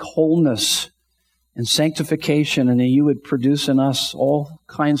seek wholeness and sanctification, and that you would produce in us all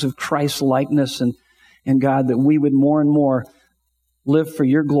kinds of Christ-likeness, and God, that we would more and more live for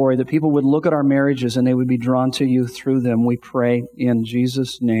your glory, that people would look at our marriages and they would be drawn to you through them. We pray in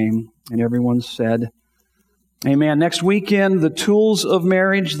Jesus' name. And everyone said, amen. Next weekend, the tools of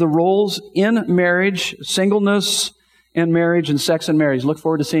marriage, the roles in marriage, singleness in marriage, and sex in marriage. Look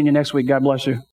forward to seeing you next week. God bless you.